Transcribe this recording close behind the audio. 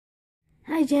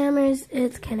Hi Jammers,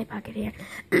 it's Candy Pocket here.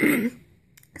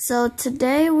 So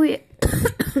today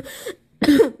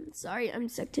sorry, I'm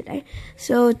sick today.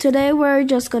 So today we're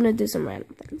just gonna do some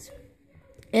random things.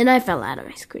 And I fell out of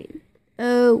my screen.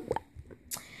 Oh wow.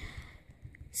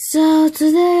 So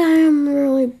today I am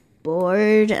really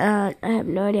bored. I have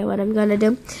no idea what I'm gonna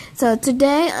do. So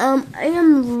today I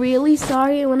am really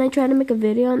sorry when I try to make a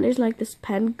video and there's like this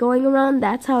pen going around.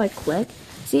 That's how I click.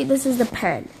 See, this is the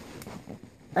pen.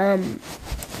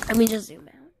 Let me just zoom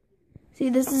out. See,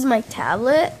 this is my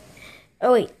tablet.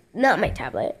 Oh wait, not my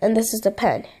tablet. And this is the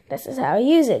pen. This is how I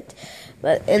use it.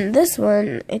 But in this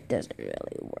one, it doesn't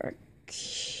really work.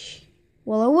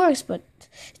 Well, it works, but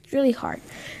it's really hard.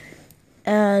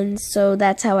 And so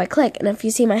that's how I click. And if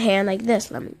you see my hand like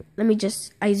this, let me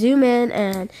just, I zoom in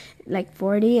and like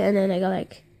 40, and then I go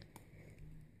like,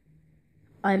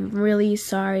 I'm really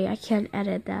sorry, I can't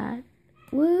edit that.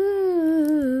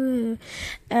 Woo!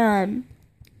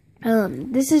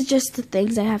 This is just the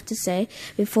things I have to say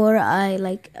before I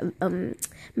like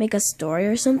make a story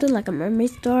or something, like a mermaid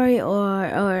story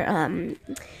or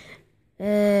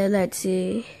let's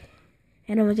see,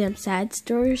 Animal Jam sad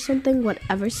story or something,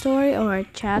 whatever story, or a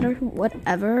chat or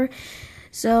whatever.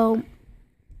 So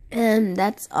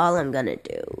that's all I'm gonna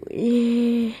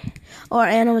do. Or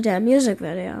Animal Jam music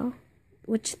video,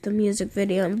 which the music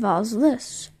video involves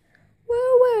this.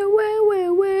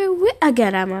 I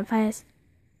get out of my face.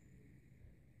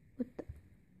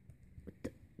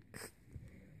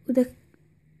 Oh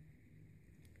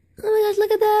my gosh,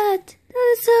 look at that! That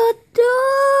is so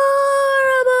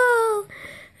adorable!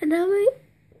 And now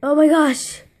oh my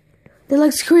gosh, that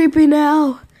looks creepy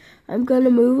now. I'm gonna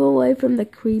move away from the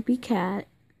creepy cat.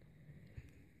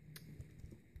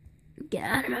 Get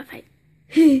out of my face.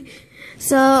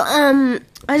 So,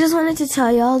 I just wanted to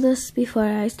tell y'all this before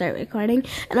I start recording.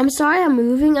 And I'm sorry I'm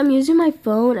moving. I'm using my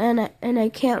phone and I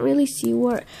can't really see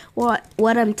what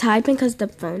I'm typing because the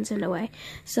phone's in the way.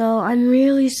 So I'm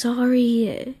really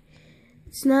sorry.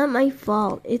 It's not my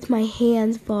fault. It's my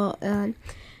hand's fault and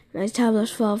my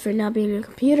tablet's fault for not being a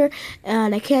computer.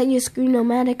 And I can't use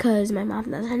Screen-O-Matic because my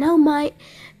mom doesn't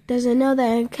know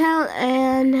that account,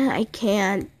 and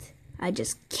I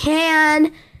just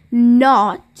cannot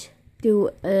do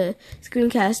a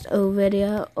screencast of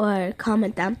video or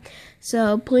comment down.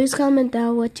 So please comment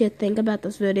down what you think about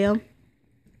this video,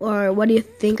 or what do you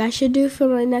think I should do for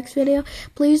my next video.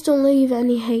 Please don't leave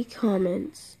any hate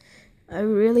comments. I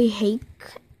really hate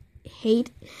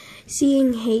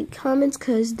seeing hate comments,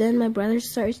 because then my brother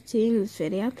starts seeing this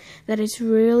video that is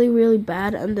really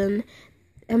bad, and then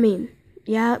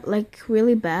yeah, like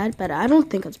really bad, but I don't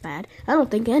think it's bad. I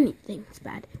don't think anything's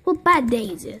bad. Well, Bad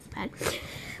Days is bad.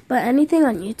 But anything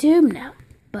on YouTube, no.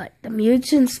 But the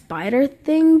mutant spider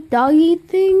thing, doggy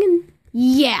thing,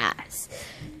 yes.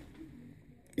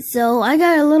 So I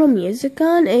got a little music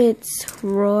on. It's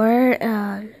Roar.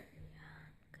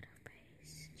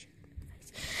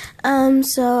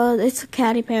 So it's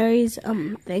Katy Perry's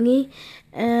thingy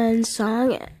and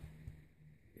song.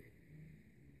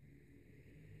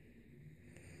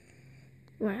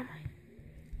 Where am I?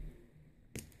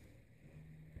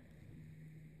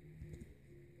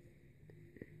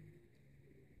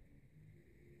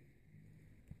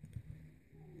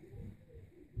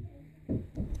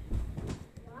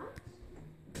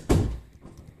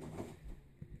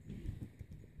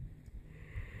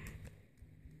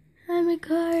 I'm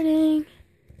recording.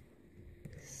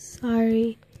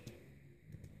 Sorry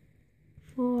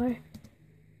for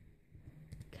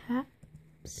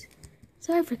caps.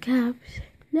 Sorry for caps.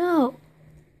 No.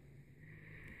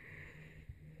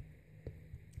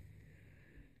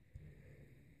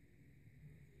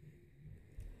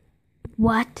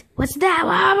 What? What's that?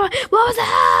 What was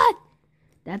that?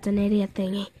 That's an idiot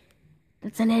thingy.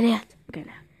 That's an idiot. Okay,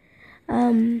 now.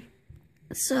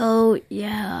 So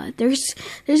yeah, there's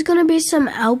gonna be some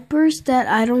outbursts that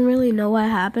I don't really know what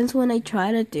happens when I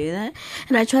try to do that,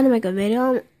 and I try to make a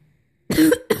video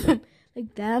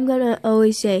like that. I'm gonna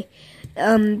always say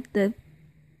the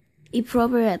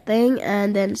appropriate thing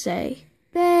and then say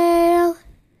fail.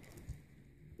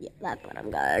 Yeah, that's what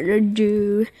I'm gonna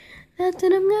do. That's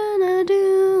what I'm gonna do.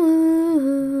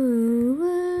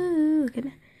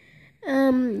 Okay.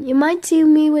 You might see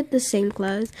me with the same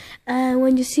clothes, and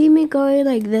when you see me going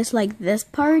like this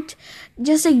part,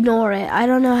 just ignore it. I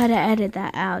don't know how to edit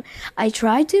that out. I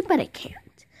try to, but I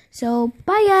can't. So,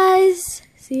 bye guys!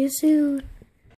 See you soon.